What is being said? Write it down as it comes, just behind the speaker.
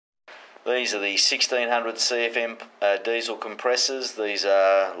These are the 1600 CFM diesel compressors. These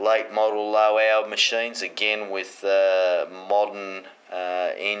are late model low hour machines, again with modern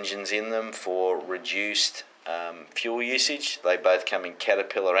engines in them for reduced fuel usage. They both come in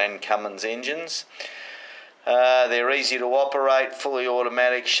Caterpillar and Cummins engines. They're easy to operate, fully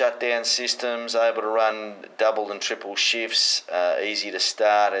automatic shutdown systems, able to run double and triple shifts, easy to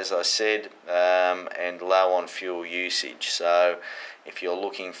start as I said, and low on fuel usage. So if you're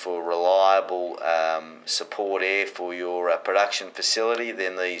looking for reliable support air for your production facility,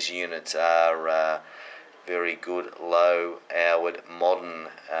 then these units are very good low-hourd modern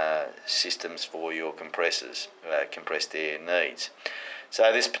systems for your compressors, compressed air needs.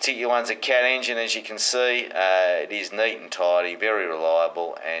 So this particular one's a Cat engine, as you can see. It is neat and tidy, very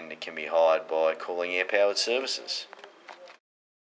reliable, and it can be hired by Calling Air Powered Services.